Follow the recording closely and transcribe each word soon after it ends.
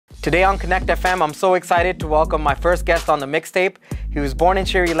Today on Connect FM, I'm so excited to welcome my first guest on the Mixtape. He was born in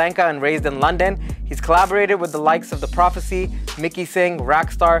Sri Lanka and raised in London. He's collaborated with the likes of The Prophecy, Mickey Singh,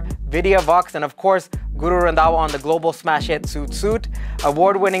 Rackstar, Vidya Vox, and of course, Guru Randhawa on the global smash hit Suit Suit.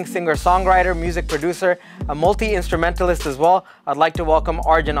 Award-winning singer-songwriter, music producer, a multi-instrumentalist as well. I'd like to welcome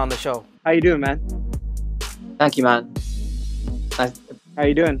Arjun on the show. How you doing, man? Thank you, man. Nice. How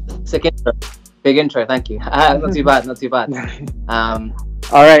you doing? Sick intro. Big intro, thank you. Not too bad, not too bad.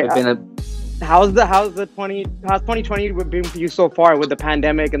 All right. How's 2020 been for you so far with the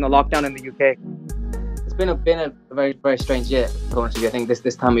pandemic and the lockdown in the UK? It's been a very, very strange year. To be honest with you. I think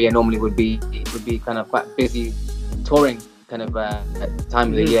this time of year normally would be kind of quite busy touring kind of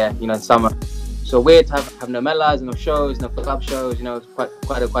time of the year, you know, in summer. So weird to have no melas, no shows, no club shows. You know, it's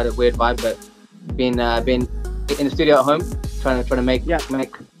quite a weird vibe. But been in the studio at home trying to make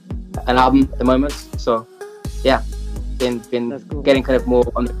an album at the moment. So yeah, been cool. Getting kind of more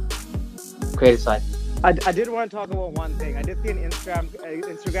on the creative side. I did want to talk about one thing. I did see an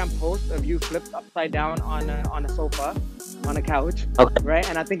Instagram post of you flipped upside down on a sofa, on a couch, right?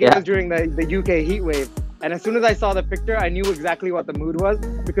 And I think it was during the UK heat wave. And as soon as I saw the picture, I knew exactly what the mood was,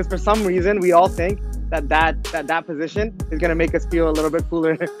 because for some reason we all think that position is gonna make us feel a little bit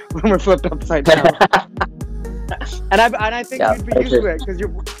cooler when we're flipped upside down. and I think you'd be used to it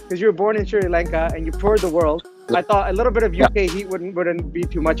because you were born in Sri Lanka and you toured the world. I thought a little bit of UK heat wouldn't be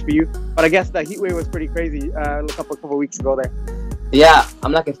too much for you, but I guess the heat wave was pretty crazy a couple weeks ago there. Yeah,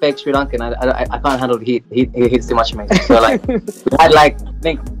 I'm like a fake Sri Lankan. I can't handle the heat. The heat's too much for me. So like, we had I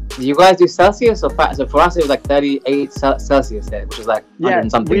think, do you guys do Celsius or Fahrenheit? So for us it was like 38 Celsius there, which is like 100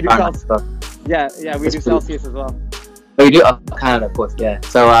 and something. We do Celsius. So yeah, we do Celsius as well. Oh, you do? Oh, Canada, of course, yeah.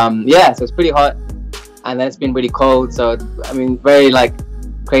 So so it's pretty hot, and then it's been really cold. So I mean, very like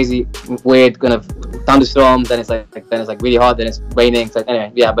crazy, weird kind of thunderstorms. Then it's like really hot. Then it's raining. So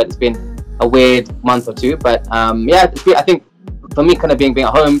anyway, yeah. But it's been a weird month or two. But I think for me, kind of being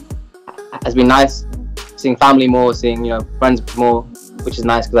at home has been nice. Seeing family more, seeing friends more, which is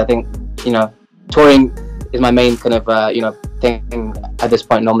nice because I think touring is my main kind of thing at this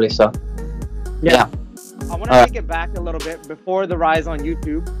point normally. So yeah. I want to take it back a little bit before the rise on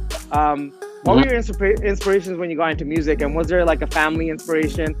YouTube. What were your inspirations when you got into music, and was there like a family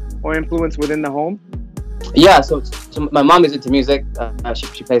inspiration or influence within the home? Yeah, so my mom is into music.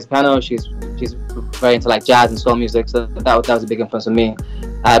 She plays piano. She's very into like jazz and soul music. So that was a big influence on me.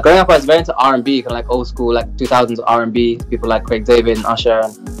 Growing up, I was very into R&B, kind of like old school, like 2000s R&B. People like Craig David and Usher,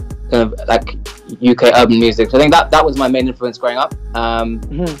 and kind of like UK urban music. So I think that was my main influence growing up.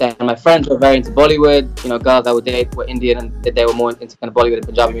 Then my friends were very into Bollywood. Girls I would date were Indian, and they were more into kind of Bollywood and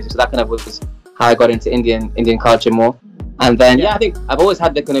Punjabi music. So that kind of was how I got into Indian culture more. And then I think I've always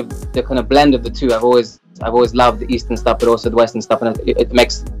had the kind of blend of the two. I've always loved the Eastern stuff, but also the Western stuff, and it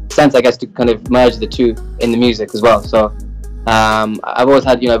makes sense, I guess, to kind of merge the two in the music as well. So I've always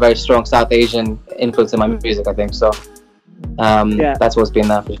had a very strong South Asian influence in my music, I think. So that's what's been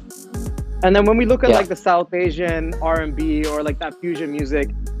there. And then when we look at like the South Asian R&B or like that fusion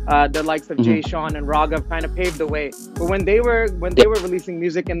music, the likes of Jay Sean and Raghav kind of paved the way. But when they were releasing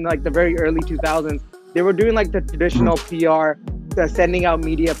music in like the very early 2000s, they were doing like the traditional PR, sending out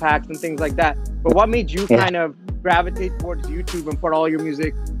media packs and things like that. But what made you kind of gravitate towards YouTube and put all your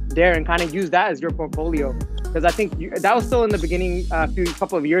music there and kind of use that as your portfolio? Because I think that was still in the beginning,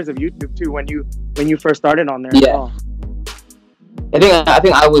 couple of years of YouTube too, when you first started on there. Yeah. I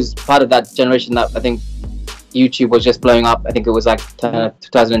think I was part of that generation that I think YouTube was just blowing up. I think it was like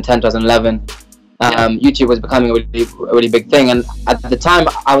 2010, 2011. YouTube was becoming a really big thing, and at the time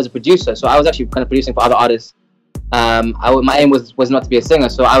I was a producer, so I was actually kind of producing for other artists. My aim was not to be a singer,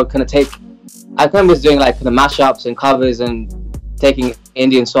 so I would I was doing like kind of mashups and covers and taking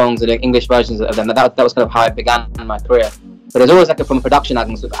Indian songs and like English versions of them. That was kind of how I began my career. But it was always like from a production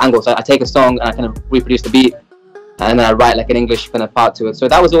angle. So I take a song and I kind of reproduce the beat, and then I write like an English kind of part to it. So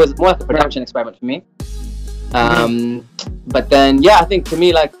that was always more like a production experiment for me. But then I think to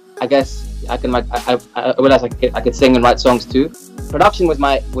me, like, I guess I realized I could sing and write songs too. Production was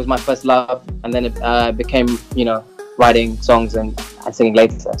my first love, and then it became writing songs and singing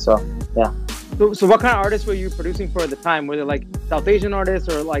later. So yeah. So what kind of artists were you producing for at the time? Were they like South Asian artists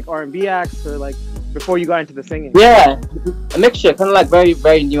or like R&B acts, or like before you got into the singing? Yeah, a mixture, kind of like very,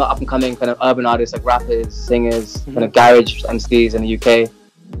 very new, up and coming kind of urban artists, like rappers, singers, kind of garage MCs in the UK.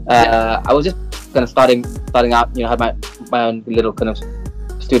 I was just kind of starting out, had my own little kind of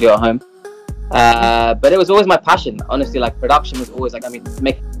studio at home. But it was always my passion, honestly. Like production was always like,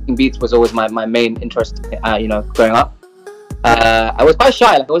 making beats was always my main interest, growing up. I was quite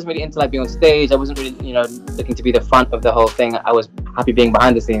shy. Like I wasn't really into like being on stage. I wasn't really, looking to be the front of the whole thing. I was happy being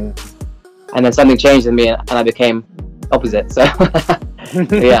behind the scenes. And then something changed in me, and I became opposite. So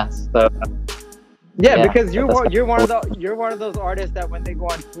yeah, so. Yeah, because you're one of those artists that when they go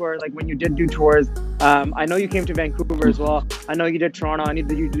on tour, like when you did do tours, I know you came to Vancouver as well. I know you did Toronto. I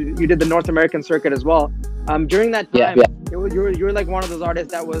know you did the North American circuit as well. During that time, you were like one of those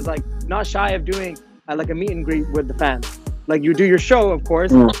artists that was like not shy of doing like a meet and greet with the fans. Like you do your show, of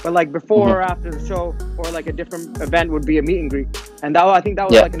course, but like before or after the show, or like a different event would be a meet and greet. And I think that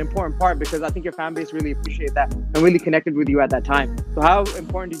was like an important part, because I think your fan base really appreciated that and really connected with you at that time. So how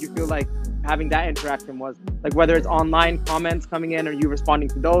important did you feel like having that interaction was? Like whether it's online comments coming in or you responding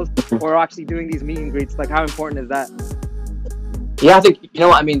to those, or actually doing these meet and greets, like how important is that? Yeah, I think, you know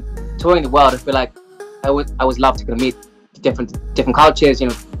what I mean, touring the world, I feel like I would love to kind of meet different cultures, you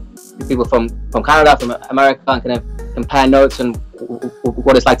know, people from Canada, from America, and kind of compare notes on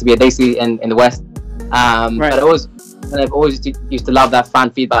what it's like to be a Desi in the West. But I always used to love that fan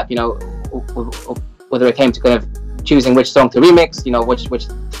feedback, you know, whether it came to kind of choosing which song to remix, you know, which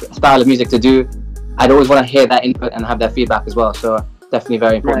style of music to do. I'd always want to hear that input and have that feedback as well. So definitely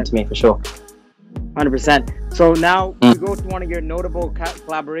very important to me, for sure. 100%. So now we go to one of your notable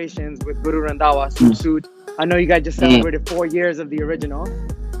collaborations with Guru Randhawa, Suit. I know you guys just celebrated 4 years of the original.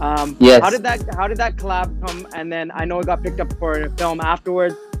 Yes. How did that collab come? And then I know it got picked up for a film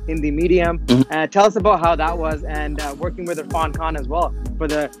afterwards in the medium. Tell us about how that was, and working with Irfan Khan as well for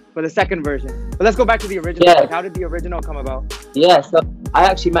the second version. But let's go back to the original. Yeah. Like, how did the original come about? Yeah, so I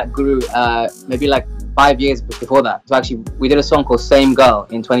actually met Guru maybe like 5 years before that. So actually we did a song called Same Girl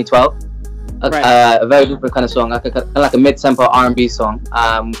in 2012. A very different kind of song, like a mid-tempo R&B song.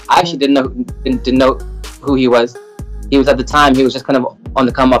 I actually didn't know who he was. He was, at the time, he was just kind of on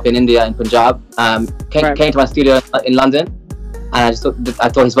the come up in India, in Punjab. Came to my studio in London, and I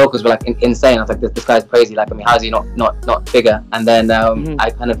thought his vocals were like insane. I was like, this guy's crazy. Like, I mean, how is he not bigger? And then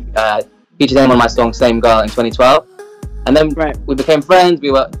I kind of featured him on my song Same Girl in 2012, and then we became friends. We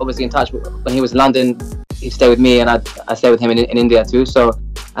were obviously in touch when he was in London. He stayed with me, and I stayed with him in India too. So,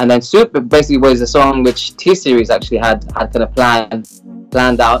 and then Soup basically was a song which T-Series actually had kind of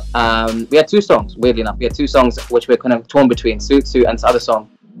planned out. We had 2 songs, weirdly enough. We had 2 songs which we were kind of torn between, Suit and this other song.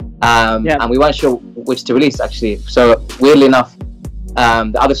 And we weren't sure which to release, actually. So weirdly enough,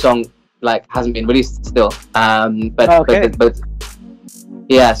 the other song like hasn't been released still. But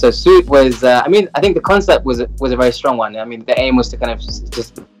yeah, so Suit was, I mean, I think the concept was a very strong one. I mean, the aim was to kind of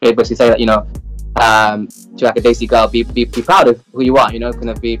just basically say that, you know, to like a Desi girl, be proud of who you are, you know, kind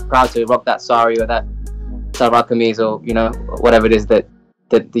of be proud to rock that sari or that salwar kameez, or, you know, whatever it is that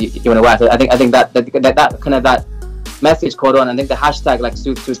you want to wear. So I think that kind of that message caught on. I think the hashtag like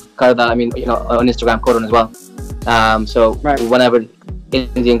Suit Karda, I mean, you know, on Instagram caught on as well. So whenever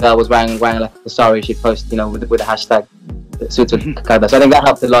Indian girl was wearing like a sari, she'd post, you know, with the hashtag Suit Karda. So I think that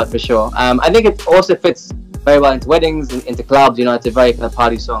helped a lot, for sure. I think it also fits very well into weddings, into clubs. You know, it's a very kind of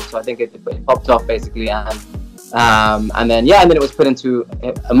party song. So I think it popped off basically, and then it was put into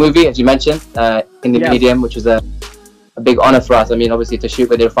a movie, as you mentioned, in the medium, which was a big honor for us. I mean, obviously to shoot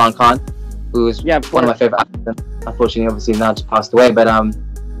with Irfan Khan, who was one of my favorite actors. Unfortunately, obviously now just passed away, but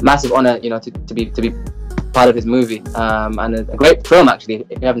massive honor, you know, to be part of his movie, and a great film actually.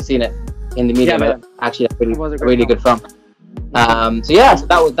 If you haven't seen it in the medium, actually a really good film. So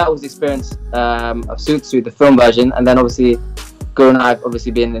that was the experience of Suit, the film version, and then obviously Guru and I have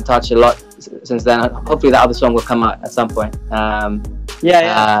obviously been in touch a lot since then. Hopefully that other song will come out at some point.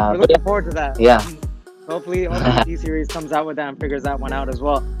 We're looking forward to that. Yeah. Hopefully T-Series comes out with that and figures that one out as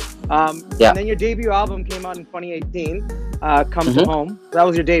well. And then your debut album came out in 2018, Come to Home. That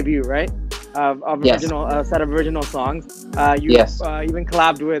was your debut, right? Of original set of original songs. You even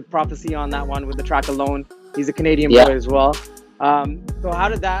collabed with Prophecy on that one with the track Alone. He's a Canadian boy as well. So how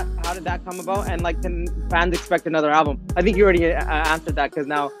did that come about? And like, can fans expect another album? I think you already answered that, because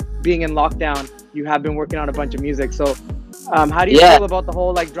now being in lockdown, you have been working on a bunch of music. So how do you feel about the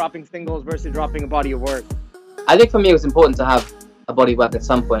whole like dropping singles versus dropping a body of work? I think for me it was important to have a body of work at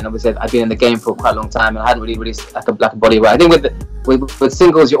some point. Obviously I've been in the game for quite a long time, and I hadn't really released like a body of work. I think with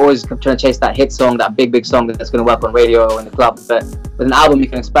singles, you're always trying to chase that hit song, that big song that's going to work on radio or in the club. But with an album, you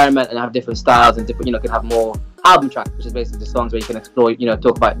can experiment and have different styles, and different, you know, can have more album tracks, which is basically the songs where you can explore, you know,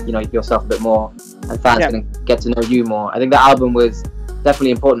 talk about, you know, yourself a bit more, and fans can get to know you more. I think that album was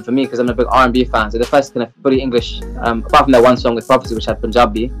definitely important for me because I'm a big R&B fan. So the first kind of fully English, apart from that one song with Prophecy, which had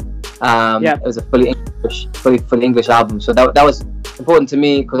Punjabi, it was a fully English album. So that was important to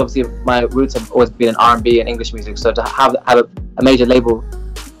me because obviously my roots have always been in R&B and English music. So to have a major label,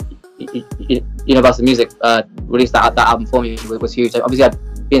 Universal Music, release that album for me was huge. Obviously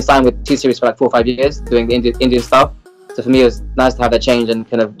I've been signed with T-Series for like 4 or 5 years doing the Indian stuff. So for me, it was nice to have that change and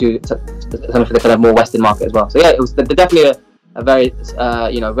kind of do something for the kind of more Western market as well. So yeah, it was definitely a very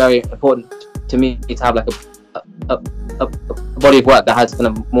very important to me to have like a body of work that has kind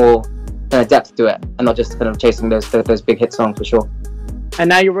of more kind of depth to it, and not just kind of chasing those big hit songs for sure. And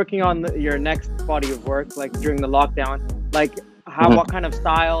now you're working on your next body of work, like during the lockdown. Like, what kind of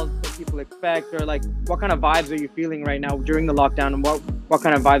styles can people expect, or like what kind of vibes are you feeling right now during the lockdown, and what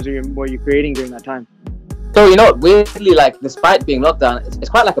kind of vibes were you creating during that time? So weirdly, like despite being locked down, it's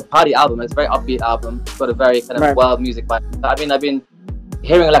quite like a party album. It's a very upbeat album. It's got a very kind of wild music vibe. I've been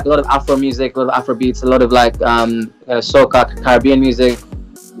hearing like a lot of Afro music, a lot of Afro beats, a lot of like soca, Caribbean music,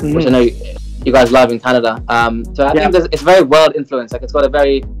 which I know you guys love in Canada. So I think it's very world influenced. Like it's got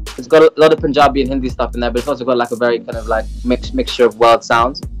a lot of Punjabi and Hindi stuff in there, but it's also got like a very kind of like mixture of world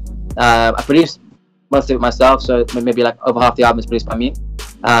sounds. I produced most of it myself, so maybe like over half the album is produced by me.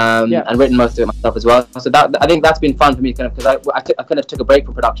 And written most of it myself as well. So I think that's been fun for me, kind of, because I kind of took a break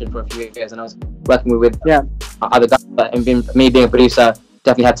from production for a few years, and I was working with other guys. But me being a producer,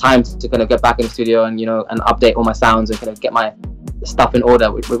 definitely had time to kind of get back in the studio and and update all my sounds and kind of get my stuff in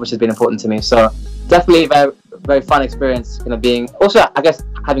order, which has been important to me. So definitely a very, very fun experience. Being also, I guess,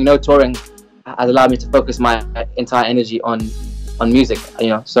 having no touring has allowed me to focus my entire energy on music.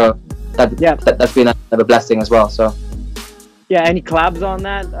 So that's been a blessing as well. So. Yeah, any collabs on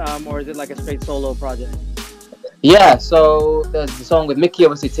that, or is it like a straight solo project? Yeah, so there's the song with Mickey,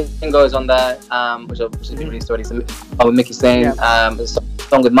 obviously Tingo's on there, which has been released already. So with Mickey Sane, there's a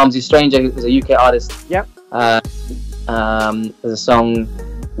song with Mumsy Stranger, who's a UK artist. Yep. There's a song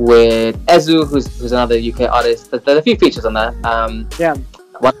with Ezu, who's another UK artist. There's a few features on there.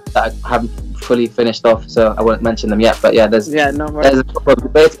 One that I haven't fully finished off, so I won't mention them yet. But yeah, there's a couple,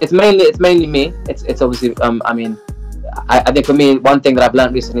 but it's mainly me. It's obviously I think for me, one thing that I've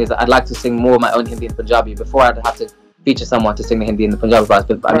learned recently is that I'd like to sing more of my own Hindi and Punjabi. Before I'd have to feature someone to sing the Hindi and the Punjabi parts,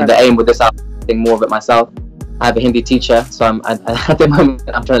 but I mean the aim with this album is to sing more of it myself. I have a Hindi teacher, so at the moment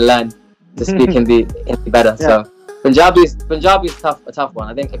I'm trying to learn to speak Hindi better. So Punjabi is a tough one.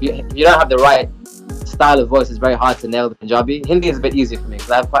 I think if you don't have the right style of voice, it's very hard to nail the Punjabi. Hindi is a bit easier for me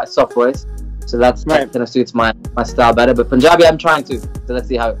because I have quite a soft voice, so that kind of suits my style better. But Punjabi, I'm trying to. So let's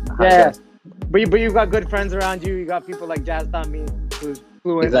see how it goes. But you've got good friends around you. You got people like Jazz Tommy, who's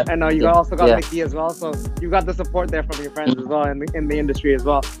fluent, and you also got Mickey as well. So you got the support there from your friends as well in the industry as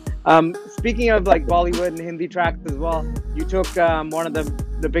well. Speaking of like Bollywood and Hindi tracks as well, you took one of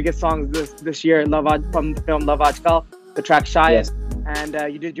the biggest songs this year, from the film Love Aajkal, the track Shayad,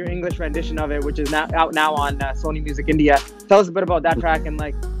 and you did your English rendition of it, which is out now on Sony Music India. Tell us a bit about that track, and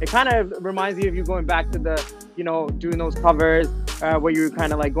like it kind of reminds you of you going back to the doing those covers where you were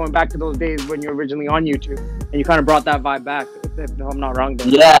kind of like going back to those days when you were originally on YouTube, and you kind of brought that vibe back, if I'm not wrong there.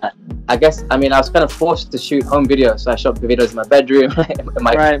 Yeah, I guess, I mean, I was kind of forced to shoot home videos, so I shot the videos in my bedroom, in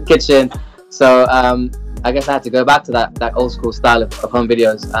my kitchen, so I guess I had to go back to that old school style of home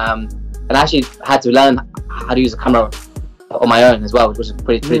videos, and I actually had to learn how to use a camera on my own as well, which was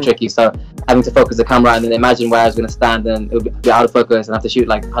pretty tricky. So having to focus the camera and then imagine where I was going to stand, and it would be out of focus and have to shoot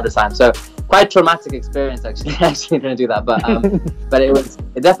like 100 times. So quite a traumatic experience actually trying to do that. But but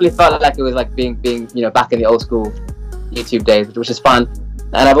it definitely felt like it was like being back in the old school YouTube days, which is fun.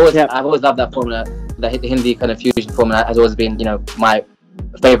 And I've always loved that formula. The Hindi kind of fusion formula has always been my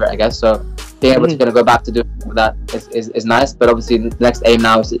favorite, I guess. So being able to kind of go back to do that is nice. But obviously the next aim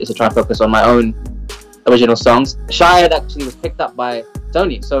now is to try and focus on my own original songs. Shayad actually was picked up by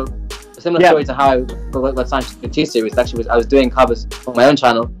Sony, so a similar story to how I got signed to the T-Series. Actually, I was doing covers on my own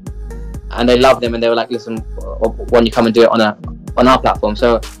channel, and they loved them, and they were like, "Listen, why don't you come and do it on our platform?"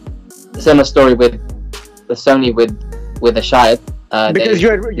 So a similar story with Sony with the Shayad. Because you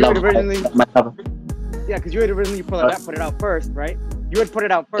had originally my cover. Yeah, because you had originally put it out first, right? You had put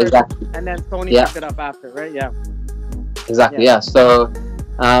it out first, and then Sony picked it up after, right? Yeah. Exactly. Yeah. So.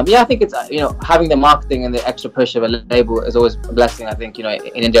 I think it's having the marketing and the extra push of a label is always a blessing. I think in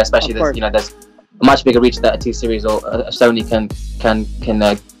India especially there's a much bigger reach that a T-Series or a Sony can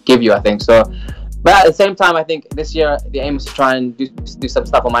give you, I think. So, but at the same time, I think this year the aim is to try and do some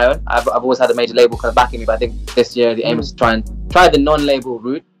stuff on my own. I've always had a major label kind of backing me, but I think this year the aim is to try the non-label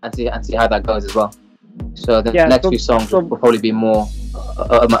route and see how that goes as well. So the next few songs will probably be more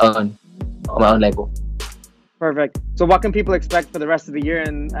on my own label. Perfect. So what can people expect for the rest of the year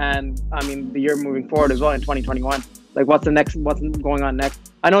and I mean the year moving forward as well in 2021? Like what's going on next?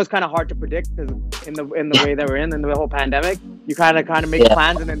 I know it's kind of hard to predict because in the way that we're in the whole pandemic, you kind of make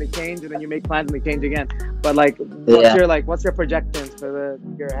plans and then they change, and then you make plans and they change again. But like what's your projections for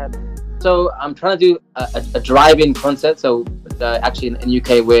the year ahead? So I'm trying to do a drive-in concert. So actually in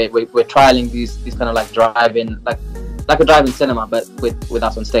UK we're trialing these kind of like drive-in, like like a drive-in cinema, but with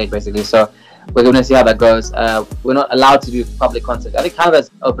us on stage basically. So we're going to see how that goes. We're not allowed to do public concerts. I think Canada's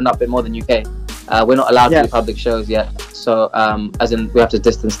opened up a bit more than UK. We're not allowed to do public shows yet. So as in we have to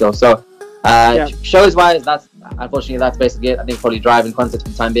distance still. So shows wise, that's unfortunately that's basically it. I think probably drive-in concerts for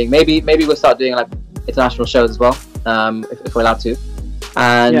the time being. Maybe we'll start doing like international shows as well, if we're allowed to.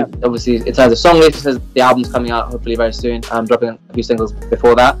 And obviously in terms of song releases, the album's coming out hopefully very soon. I'm dropping a few singles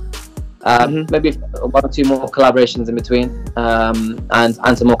before that. Maybe 1 or 2 more collaborations in between,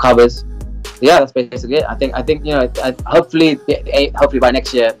 and some more covers. Yeah, that's basically it. I think you know, hopefully by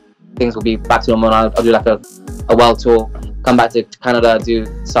next year things will be back to normal. I'll do like a world tour, come back to Canada, do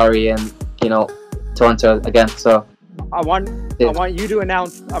Surrey and, you know, Toronto again. So I want you to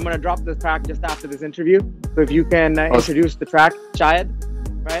announce. I'm gonna drop this track just after this interview. So if you can introduce the track, Shayad,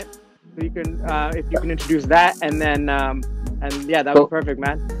 right? So you can if you can introduce that, and then and yeah, that would be perfect,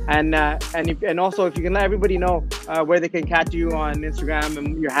 man. And also if you can let everybody know where they can catch you on Instagram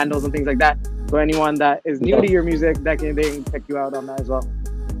and your handles and things like that. So anyone that is new to your music, they can check you out on that as well.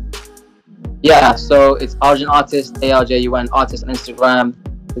 Yeah, so it's Arjun Artist, ARJUN Artist on Instagram.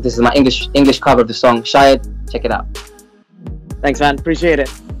 This is my English cover of the song Shayad. Check it out. Thanks, man. Appreciate it.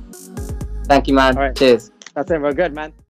 Thank you, man. All right. Cheers. That's it. We're good, man.